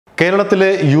കേരളത്തിലെ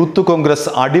യൂത്ത് കോൺഗ്രസ്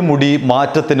അടിമുടി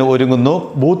മാറ്റത്തിന് ഒരുങ്ങുന്നു.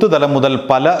 ബൂത്ത് തലം മുതൽ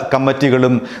പല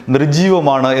കമ്മിറ്റികളും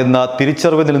നിർജീവമാണ് എന്ന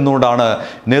തിരിച്ചറിവിൽ നിന്നുകൊണ്ടാണ്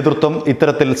നേതൃത്വം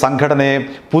ഇത്തരത്തിൽ സംഘടനയെ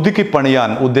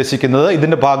പുതുക്കിപ്പണിയാൻ ഉദ്ദേശിക്കുന്നത്.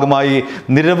 ഇതിൻ്റെ ഭാഗമായി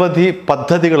നിരവധി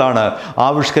പദ്ധതികളാണ്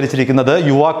ആവിഷ്കരിച്ചിരിക്കുന്നത്.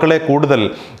 യുവാക്കളെ കൂടുതൽ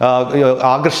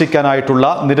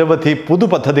ആകർഷിക്കാനായിട്ടുള്ള നിരവധി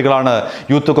പുതുപദ്ധതികളാണ്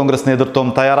യൂത്ത് കോൺഗ്രസ് നേതൃത്വം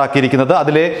തയ്യാറാക്കിയിരിക്കുന്നത്.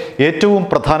 അതിലെ ഏറ്റവും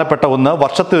പ്രധാനപ്പെട്ട ഒന്ന്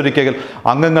വർഷത്തിലൊരിക്കൽ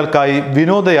അംഗങ്ങൾക്കായി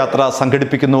വിനോദയാത്ര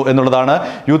സംഘടിപ്പിക്കുന്നു എന്നുള്ളതാണ്.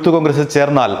 യൂത്ത് കോൺഗ്രസിൽ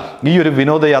ചേർന്നാൽ ഈ ഒരു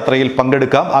വിനോദയാത്രയിൽ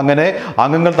പങ്കെടുക്കാം. അങ്ങനെ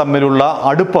അംഗങ്ങൾ തമ്മിലുള്ള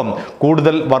അടുപ്പം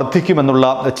കൂടുതൽ വർദ്ധിക്കുമെന്നുള്ള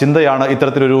ചിന്തയാണ്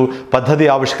ഇത്തരത്തിലൊരു പദ്ധതി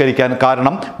ആവിഷ്കരിക്കാൻ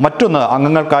കാരണം. മറ്റൊന്ന്,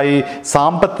 അംഗങ്ങൾക്കായി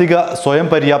സാമ്പത്തിക സ്വയം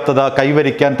പര്യാപ്തത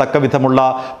കൈവരിക്കാൻ തക്കവിധമുള്ള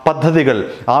പദ്ധതികൾ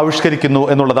ആവിഷ്കരിക്കുന്നു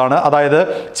എന്നുള്ളതാണ്. അതായത്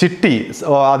ചിട്ടി,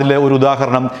 അതിലെ ഒരു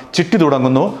ഉദാഹരണം ചിട്ടി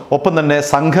തുടങ്ങുന്നു, ഒപ്പം തന്നെ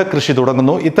സംഘകൃഷി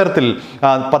തുടങ്ങുന്നു. ഇത്തരത്തിൽ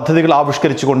പദ്ധതികൾ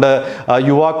ആവിഷ്കരിച്ചുകൊണ്ട്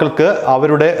യുവാക്കൾക്ക്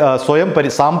അവരുടെ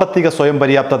സാമ്പത്തിക സ്വയം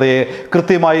പര്യാപ്തതയെ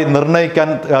കൃത്യമായി നിർണ്ണയിക്കാൻ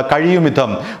കഴിയും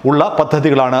വിധം ഉള്ള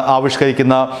പദ്ധതികളാണ്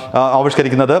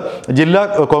ആവിഷ്കരിക്കുന്നത്. ജില്ലാ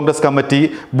കോൺഗ്രസ് കമ്മിറ്റി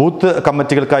ബൂത്ത്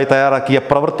കമ്മിറ്റികൾക്കായി തയ്യാറാക്കിയ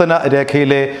പ്രവർത്തന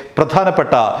രേഖയിലെ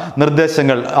പ്രധാനപ്പെട്ട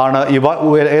നിർദ്ദേശങ്ങൾ ആണ് ഇവ.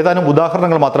 ഏതാനും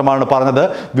ഉദാഹരണങ്ങൾ മാത്രമാണ് പറഞ്ഞത്.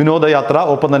 വിനോദയാത്ര,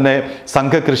 ഒപ്പം തന്നെ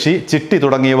സംഘകൃഷി, ചിട്ടി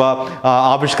തുടങ്ങിയവ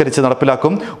ആവിഷ്കരിച്ച്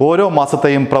നടപ്പിലാക്കും. ഓരോ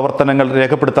മാസത്തെയും പ്രവർത്തനങ്ങൾ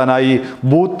രേഖപ്പെടുത്താനായി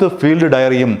ബൂത്ത് ഫീൽഡ്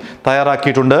ഡയറിയും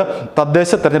തയ്യാറാക്കിയിട്ടുണ്ട്.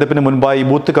 തദ്ദേശ തെരഞ്ഞെടുപ്പിന് മുൻപായി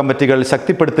ബൂത്ത് കമ്മിറ്റികൾ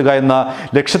ശക്തിപ്പെടുത്തുക എന്ന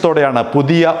ലക്ഷ്യത്തോടെയാണ്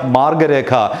പുതിയ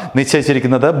മാർഗരേഖ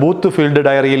നിശ്ചയിച്ചിരിക്കുന്നത്. ബൂത്ത് ഫീൽഡ്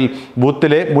ഡയറിയിൽ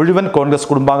ബൂത്തിലെ മുഴുവൻ കോൺഗ്രസ്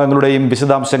കുടുംബാംഗങ്ങളുടെയും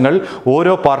വിശദാംശങ്ങൾ,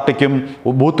 ഓരോ പാർട്ടിക്കും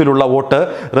ബൂത്തിലുള്ള വോട്ട്,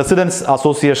 റെസിഡൻസ്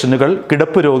അസോസിയേഷനുകൾ,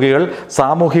 കിടപ്പ് രോഗികൾ,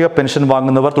 സാമൂഹിക പെൻഷൻ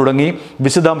വാങ്ങുന്നവർ തുടങ്ങി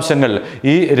വിശദാംശങ്ങൾ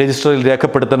ഈ രജിസ്റ്ററിൽ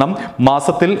രേഖപ്പെടുത്തണം.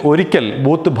 മാസത്തിൽ ഒരിക്കൽ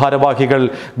ബൂത്ത് ഭാരവാഹികൾ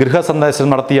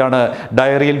ഗൃഹസന്ദർശനം നടത്തിയാണ്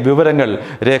ഡയറിയിൽ വിവരങ്ങൾ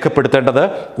രേഖപ്പെടുത്തേണ്ടത്.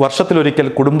 വർഷത്തിലൊരിക്കൽ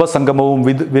കുടുംബ സംഗമവും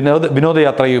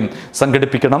വിനോദയാത്രയും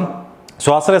സംഘടിപ്പിക്കണം.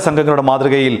 സ്വാശ്രയ സംഘങ്ങളുടെ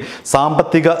മാതൃകയിൽ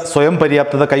സാമ്പത്തിക സ്വയം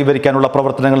പര്യാപ്തത കൈവരിക്കാനുള്ള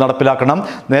പ്രവർത്തനങ്ങൾ നടപ്പിലാക്കണം.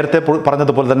 നേരത്തെ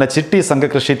പറഞ്ഞതുപോലെ തന്നെ ചിട്ടി,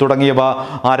 സംഘകൃഷി തുടങ്ങിയവ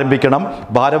ആരംഭിക്കണം.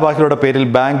 ഭാരവാഹികളുടെ പേരിൽ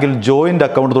ബാങ്കിൽ ജോയിന്റ്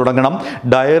അക്കൗണ്ട് തുടങ്ങണം.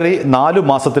 ഡയറി 4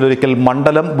 മാസത്തിലൊരിക്കൽ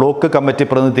മണ്ഡലം, ബ്ലോക്ക് കമ്മിറ്റി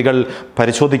പ്രതിനിധികൾ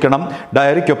പരിശോധിക്കണം.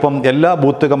 ഡയറിക്കൊപ്പം എല്ലാ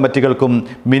ബൂത്ത് കമ്മിറ്റികൾക്കും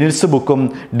മിനിറ്റ്സ് ബുക്കും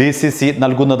DCC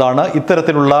നൽകുന്നതാണ്.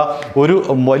 ഇത്തരത്തിലുള്ള ഒരു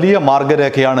വലിയ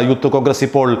മാർഗരേഖയാണ് യൂത്ത് കോൺഗ്രസ്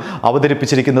ഇപ്പോൾ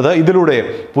അവതരിപ്പിച്ചിരിക്കുന്നത്. ഇതിലൂടെ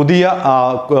പുതിയ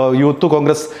യൂത്ത്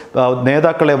കോൺഗ്രസ്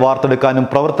നേതാക്കളെ വാർത്തെടുക്കാനും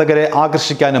പ്രവർത്തകരെ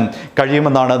ആകർഷിക്കാനും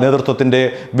കഴിയുമെന്നാണ് നേതൃത്വത്തിൻ്റെ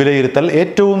വിലയിരുത്തൽ.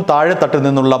 ഏറ്റവും താഴെത്തട്ടിൽ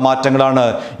നിന്നുള്ള മാറ്റങ്ങളാണ്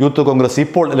യൂത്ത് കോൺഗ്രസ്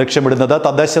ഇപ്പോൾ ലക്ഷ്യമിടുന്നത്.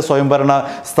 തദ്ദേശ സ്വയംഭരണ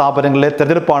സ്ഥാപനങ്ങളിലെ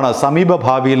തെരഞ്ഞെടുപ്പാണ് സമീപ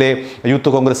ഭാവിയിലെ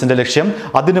യൂത്ത് കോൺഗ്രസിൻ്റെ ലക്ഷ്യം.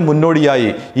 അതിന് മുന്നോടിയായി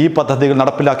ഈ പദ്ധതികൾ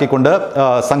നടപ്പിലാക്കിക്കൊണ്ട്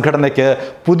സംഘടനയ്ക്ക്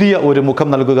പുതിയ ഒരു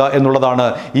മുഖം നൽകുക എന്നുള്ളതാണ്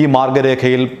ഈ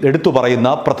മാർഗരേഖയിൽ എടുത്തു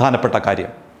പറയുന്ന പ്രധാനപ്പെട്ട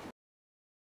കാര്യം.